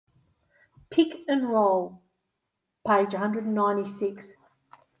Pick and roll, page 196.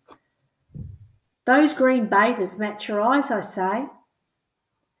 Those green bathers match your eyes, I say.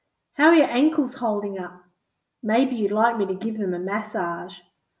 How are your ankles holding up? Maybe you'd like me to give them a massage.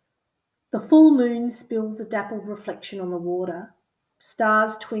 The full moon spills a dappled reflection on the water.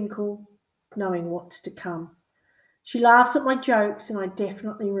 Stars twinkle, knowing what's to come. She laughs at my jokes, and I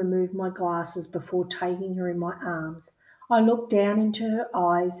definitely remove my glasses before taking her in my arms. I look down into her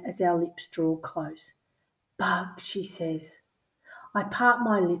eyes as our lips draw close. Bug, she says. I part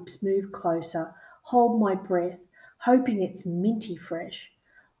my lips, move closer, hold my breath, hoping it's minty fresh,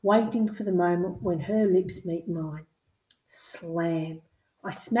 waiting for the moment when her lips meet mine. Slam.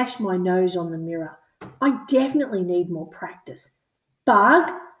 I smash my nose on the mirror. I definitely need more practice.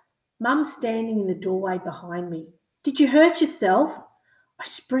 Bug? Mum's standing in the doorway behind me. Did you hurt yourself? I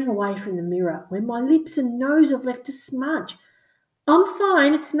spring away from the mirror when my lips and nose have left a smudge. I'm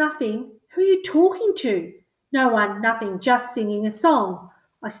fine, it's nothing. Who are you talking to? No one, nothing, just singing a song.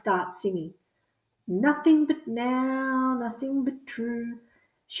 I start singing. Nothing but now, nothing but true.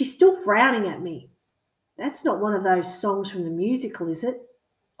 She's still frowning at me. That's not one of those songs from the musical, is it?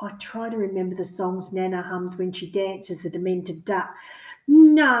 I try to remember the songs Nana hums when she dances the demented duck.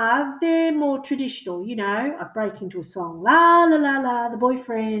 Nah, they're more traditional, you know. I break into a song. La la la la, the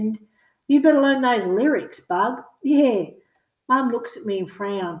boyfriend. You better learn those lyrics, Bug. Yeah. Mum looks at me and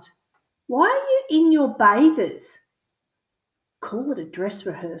frowns. Why are you in your bathers? Call it a dress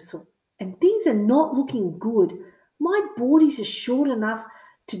rehearsal. And things are not looking good. My boardies are short enough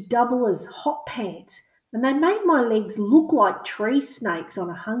to double as hot pants, and they make my legs look like tree snakes on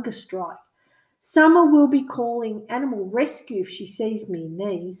a hunger strike. Summer will be calling animal rescue if she sees me in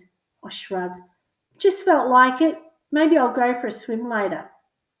these. I shrug. Just felt like it. Maybe I'll go for a swim later.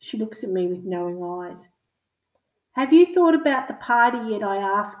 She looks at me with knowing eyes. Have you thought about the party yet? I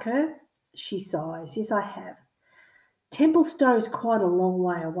ask her. She sighs. Yes, I have. Templestowe's quite a long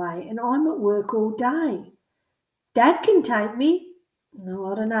way away, and I'm at work all day. Dad can take me.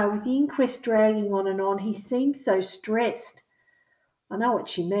 No, I don't know. With the inquest dragging on and on, he seems so stressed. I know what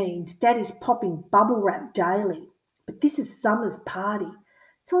she means. Daddy's popping bubble wrap daily. But this is Summer's party.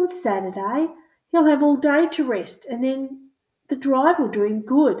 It's on Saturday. He'll have all day to rest, and then the drive will do him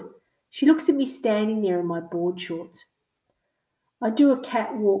good. She looks at me standing there in my board shorts. I do a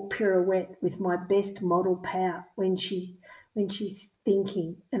catwalk pirouette with my best model pout when she's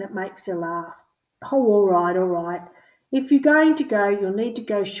thinking, and it makes her laugh. Oh, all right, all right. If you're going to go, you'll need to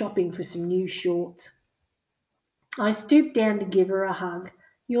go shopping for some new shorts. I stoop down to give her a hug.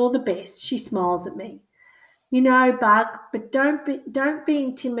 You're the best. She smiles at me. You know, Bug, but don't be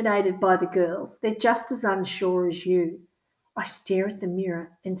intimidated by the girls. They're just as unsure as you. I stare at the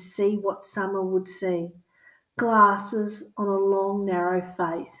mirror and see what Summer would see. Glasses on a long, narrow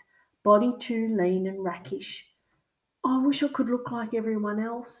face, body too lean and rackish. I wish I could look like everyone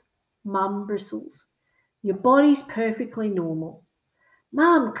else. Mum bristles. Your body's perfectly normal.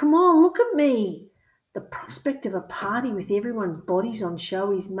 Mum, come on, look at me. The prospect of a party with everyone's bodies on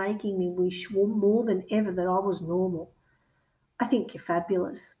show is making me wish more than ever that I was normal. I think you're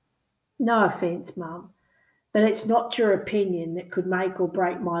fabulous. No offence, Mum, but it's not your opinion that could make or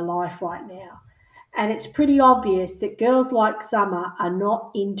break my life right now. And it's pretty obvious that girls like Summer are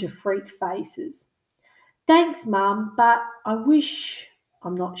not into freak faces. Thanks, Mum, but I wish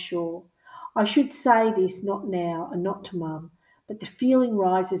I'm not sure. I should say this not now and not to Mum, but the feeling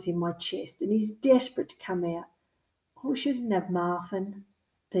rises in my chest and is desperate to come out. I wish I didn't have Marfin.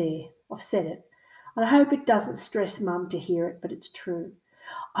 There, I've said it. I hope it doesn't stress Mum to hear it, but it's true.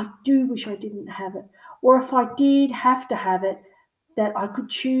 I do wish I didn't have it, or if I did have to have it, that I could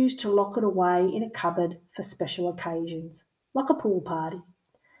choose to lock it away in a cupboard for special occasions, like a pool party.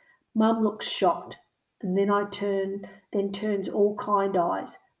 Mum looks shocked, and then turns all kind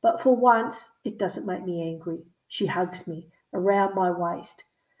eyes. But for once, it doesn't make me angry. She hugs me around my waist.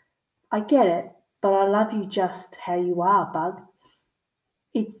 I get it, but I love you just how you are, Bug.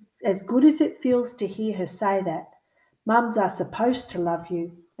 It's as good as it feels to hear her say that. Mums are supposed to love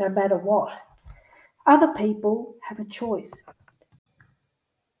you, no matter what. Other people have a choice.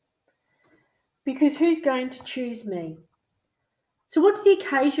 Because who's going to choose me? So what's the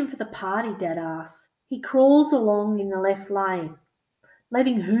occasion for the party, Dad asks. He crawls along in the left lane,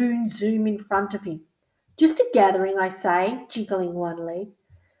 letting Hoon zoom in front of him. Just a gathering, I say, jiggling one leg.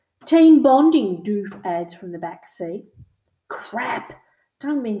 Team bonding, Doof adds from the back seat. Crap!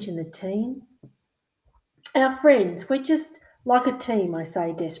 Don't mention the team. Our friends, we're just like a team, I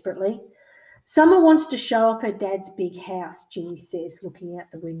say desperately. Summer wants to show off her dad's big house, Ginny says, looking out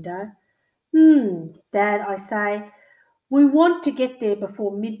the window. Dad, I say, we want to get there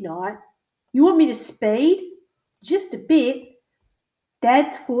before midnight. You want me to speed? Just a bit.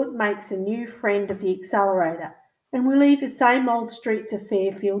 Dad's foot makes a new friend of the accelerator, and we leave the same old streets of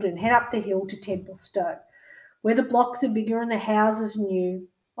Fairfield and head up the hill to Templestowe, where the blocks are bigger and the houses new.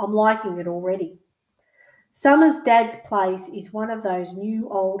 I'm liking it already. Summer's dad's place is one of those new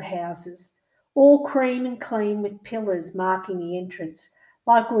old houses, all cream and clean with pillars marking the entrance,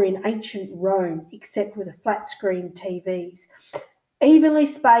 like we're in ancient Rome, except with a flat screen TVs. Evenly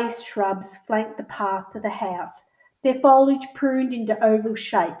spaced shrubs flank the path to the house, their foliage pruned into oval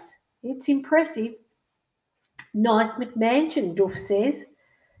shapes. It's impressive. Nice McMansion, Duff says.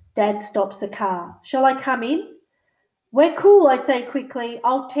 Dad stops the car. Shall I come in? We're cool, I say quickly.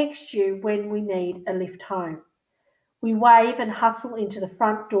 I'll text you when we need a lift home. We wave and hustle into the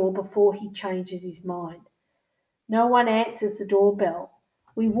front door before he changes his mind. No one answers the doorbell.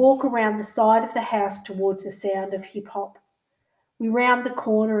 We walk around the side of the house towards the sound of hip-hop. We round the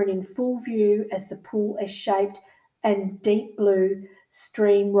corner and in full view as the pool S-shaped and deep blue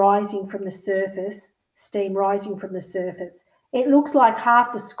steam rising from the surface. It looks like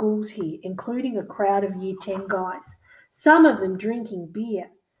half the school's here, including a crowd of Year 10 guys, some of them drinking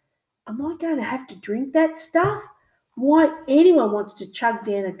beer. Am I going to have to drink that stuff? Why anyone wants to chug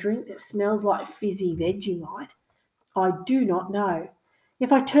down a drink that smells like fizzy Vegemite? I do not know.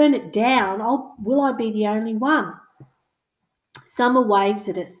 If I turn it down, will I be the only one? Summer waves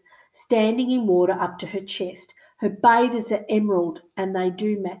at us, standing in water up to her chest. Her bathers are emerald and they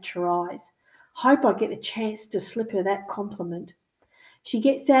do match her eyes. Hope I get the chance to slip her that compliment. She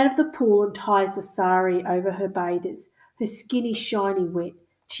gets out of the pool and ties a sari over her bathers. Her skin is shiny wet.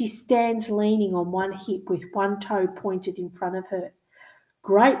 She stands leaning on one hip with one toe pointed in front of her.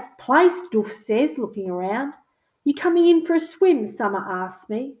 Great place, Duff says, looking around. You coming in for a swim? Summer asks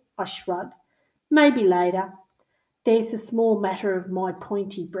me. I shrug. Maybe later. There's the small matter of my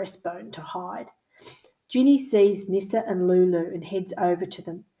pointy breastbone to hide. Ginny sees Nissa and Lulu and heads over to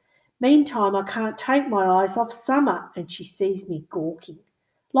them. Meantime, I can't take my eyes off Summer, and she sees me gawking.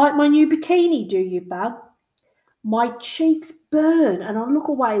 Like my new bikini, do you, bug? My cheeks burn, and I look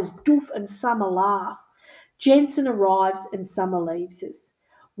away as Duff and Summer laugh. Jensen arrives and Summer leaves us,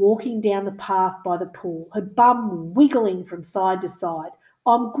 walking down the path by the pool, her bum wiggling from side to side.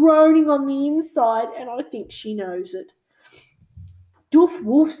 I'm groaning on the inside, and I think she knows it. Duff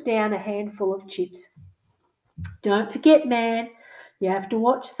wolfs down a handful of chips. Don't forget, man, you have to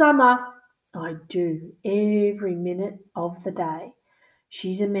watch Summer. I do, every minute of the day.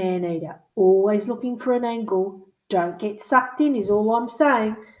 She's a man-eater, always looking for an angle. Don't get sucked in is all I'm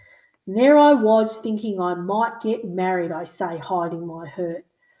saying. And there I was thinking I might get married, I say, hiding my hurt.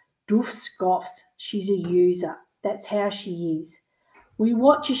 Duff scoffs. She's a user. That's how she is. We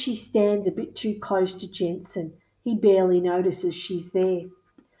watch as she stands a bit too close to Jensen. He barely notices she's there.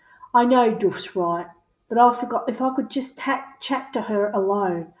 I know Duff's right, but I forgot if I could just chat to her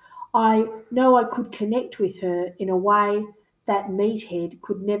alone. I know I could connect with her in a way that meathead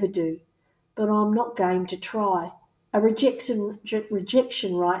could never do, but I'm not game to try. A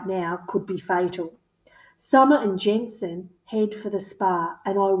rejection right now could be fatal. Summer and Jensen head for the spa,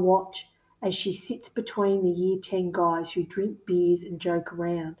 and I watch as she sits between the Year 10 guys who drink beers and joke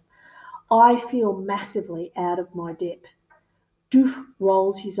around. I feel massively out of my depth. Doof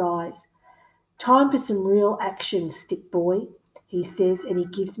rolls his eyes. Time for some real action, stick boy, he says, and he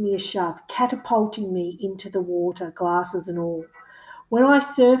gives me a shove, catapulting me into the water, glasses and all. When I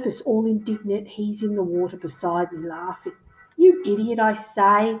surface all indignant, he's in the water beside me, laughing. You idiot, I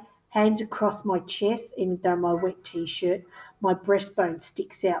say, hands across my chest, even though my wet t-shirt, my breastbone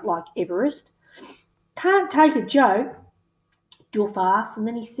sticks out like Everest. Can't take a joke, Duff asks, and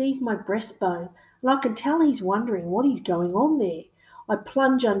then he sees my breastbone, and I can tell he's wondering what is going on there. I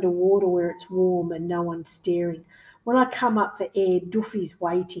plunge underwater where it's warm and no one's staring. When I come up for air, Duffy's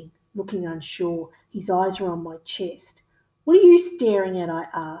waiting, looking unsure. His eyes are on my chest. What are you staring at? I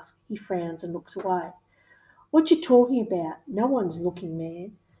ask. He frowns and looks away. What you talking about? No one's looking,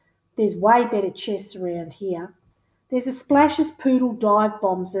 man. There's way better chests around here. There's a splash as Poodle dive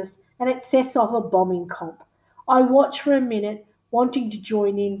bombs us, and it sets off a bombing comp. I watch for a minute, wanting to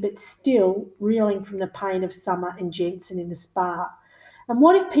join in, but still reeling from the pain of Summer and Jensen in the spa. And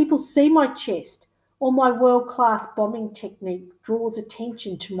what if people see my chest, or my world-class bombing technique draws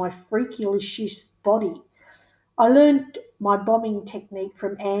attention to my freakylicious body? I learned my bombing technique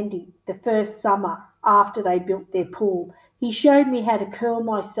from Andy the first summer after they built their pool. He showed me how to curl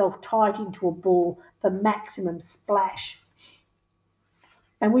myself tight into a ball for maximum splash.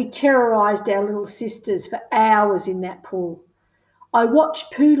 And we terrorised our little sisters for hours in that pool. I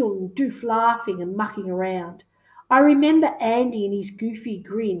watched Poodle and Doof laughing and mucking around. I remember Andy and his goofy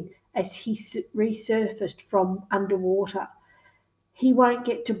grin as he resurfaced from underwater. He won't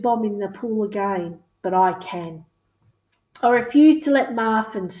get to bomb in the pool again, but I can. I refuse to let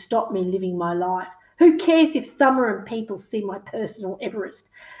Marfin stop me living my life. Who cares if Summer and people see my personal Everest?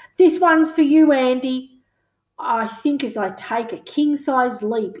 This one's for you, Andy. I think as I take a king-size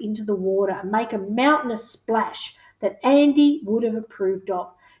leap into the water and make a mountainous splash that Andy would have approved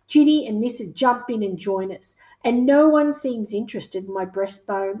of. Ginny and Nissa jump in and join us, and no one seems interested in my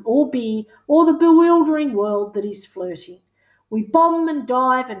breastbone or beer or the bewildering world that is flirting. We bomb and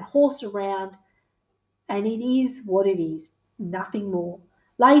dive and horse around, and it is what it is, nothing more.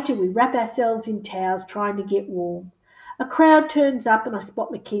 Later, we wrap ourselves in towels trying to get warm. A crowd turns up and I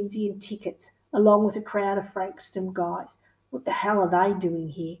spot Mackenzie and Tickets, along with a crowd of Frankston guys. What the hell are they doing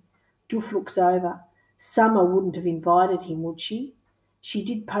here? Doof looks over. Summer wouldn't have invited him, would she? She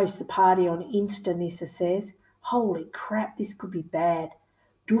did post the party on Insta, Nissa says. Holy crap, this could be bad.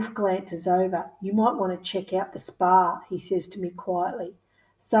 Doof glances over. You might want to check out the spa, he says to me quietly.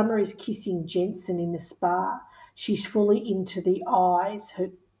 Summer is kissing Jensen in the spa. She's fully into the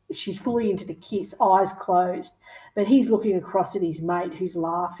kiss, eyes closed. But he's looking across at his mate who's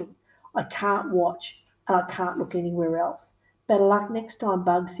laughing. I can't watch and I can't look anywhere else. Better luck next time,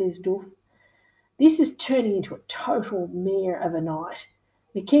 Bug, says Doof. This is turning into a total mare of a night.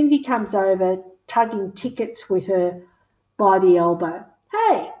 Mackenzie comes over, tugging Tickets with her by the elbow.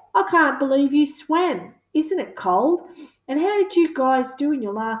 Hey, I can't believe you swam. Isn't it cold? And how did you guys do in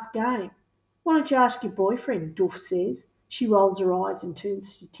your last game? Why don't you ask your boyfriend, Doof says. She rolls her eyes and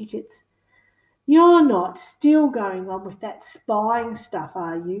turns to Tickets. You're not still going on with that spying stuff,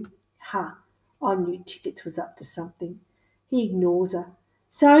 are you? Huh, I knew Tickets was up to something. He ignores her.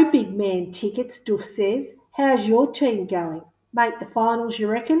 So, big man Tickets, Doof says, how's your team going? Make the finals, you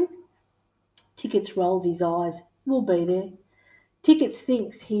reckon? Tickets rolls his eyes. We'll be there. Tickets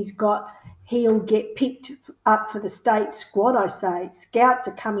thinks he'll get picked up for the state squad, I say. Scouts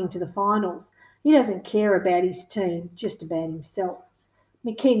are coming to the finals. He doesn't care about his team, just about himself.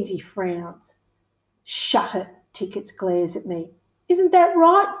 Mackenzie frowns. Shut it, Tickets glares at me. Isn't that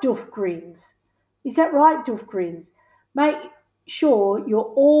right, Doof grins? Is that right, Doof grins? Make sure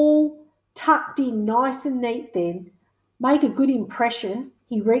you're all tucked in nice and neat then. Make a good impression.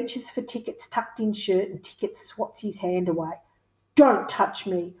 He reaches for Tickets' tucked-in shirt and Tickets swats his hand away. Don't touch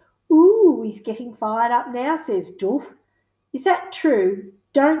me. Ooh, he's getting fired up now, says Doof. Is that true?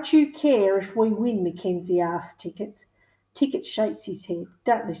 Don't you care if we win, Mackenzie asks Tickets. Tickets shakes his head.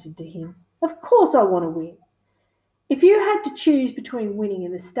 Don't listen to him. Of course I want to win. If you had to choose between winning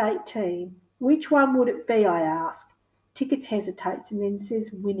and the state team, which one would it be, I ask. Tickets hesitates and then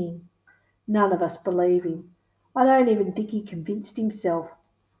says winning. None of us believe him. I don't even think he convinced himself.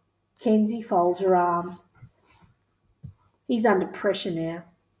 Kenzie folds her arms. He's under pressure now.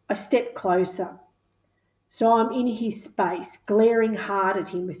 I step closer. So I'm in his space, glaring hard at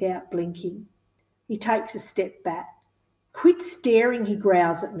him without blinking. He takes a step back. Quit staring, he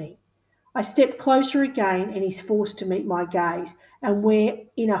growls at me. I step closer again and he's forced to meet my gaze, and we're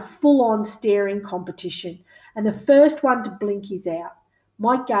in a full-on staring competition, and the first one to blink is out.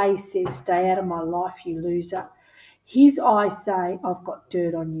 My gaze says, stay out of my life, you loser. His eyes say, I've got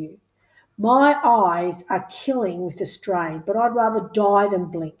dirt on you. My eyes are killing with the strain, but I'd rather die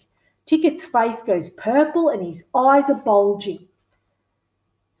than blink. Ticket's face goes purple and his eyes are bulging.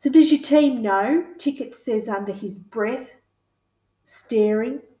 So does your team know? Ticket says under his breath.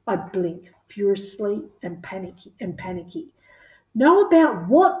 Staring, I blink furiously and panicky. Know about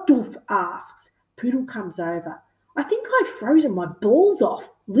what? Doof asks. Poodle comes over. I think I've frozen my balls off,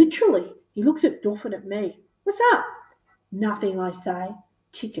 literally. He looks at Doof and at me. What's up? Nothing, I say.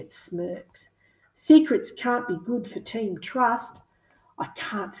 Ticket smirks. Secrets can't be good for team trust. I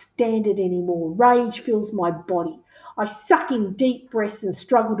can't stand it anymore. Rage fills my body. I suck in deep breaths and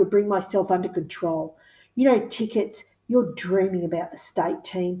struggle to bring myself under control. You know, Tickets, you're dreaming about the state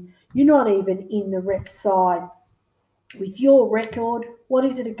team. You're not even in the rep side. With your record, what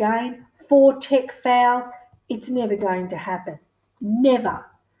is it again? 4 tech fouls? It's never going to happen. Never.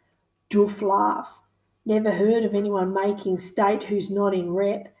 Doof laughs. Never heard of anyone making state who's not in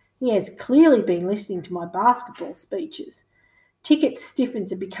rep. He has clearly been listening to my basketball speeches. Ticket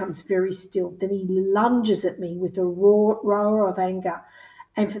stiffens and becomes very still. Then he lunges at me with a roar of anger.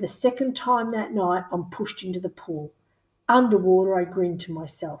 And for the second time that night, I'm pushed into the pool. Underwater, I grin to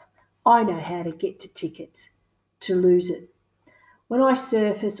myself. I know how to get to Tickets. To lose it. When I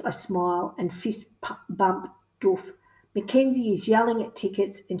surface, I smile and fist bump Doof. Mackenzie is yelling at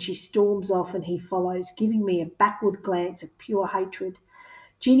Tickets and she storms off and he follows, giving me a backward glance of pure hatred.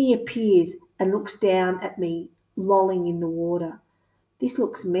 Ginny appears and looks down at me lolling in the water. This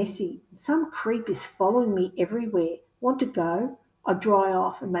looks messy. Some creep is following me everywhere. Want to go? I dry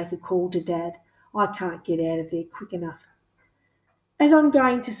off and make a call to Dad. I can't get out of there quick enough. As I'm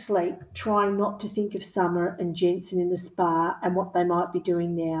going to sleep, trying not to think of Summer and Jensen in the spa and what they might be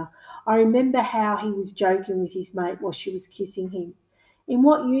doing now, I remember how he was joking with his mate while she was kissing him. In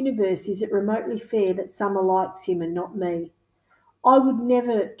what universe is it remotely fair that Summer likes him and not me? I would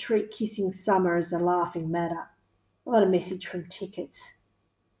never treat kissing Summer as a laughing matter. I got a message from Tickets.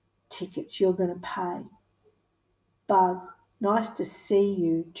 Tickets, you're going to pay. Bug, nice to see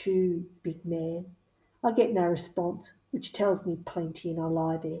you too, big man. I get no response, which tells me plenty, and I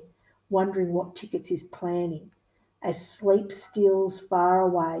lie there, wondering what Tickets is planning, as sleep steals far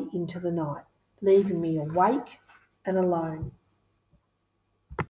away into the night, leaving me awake and alone.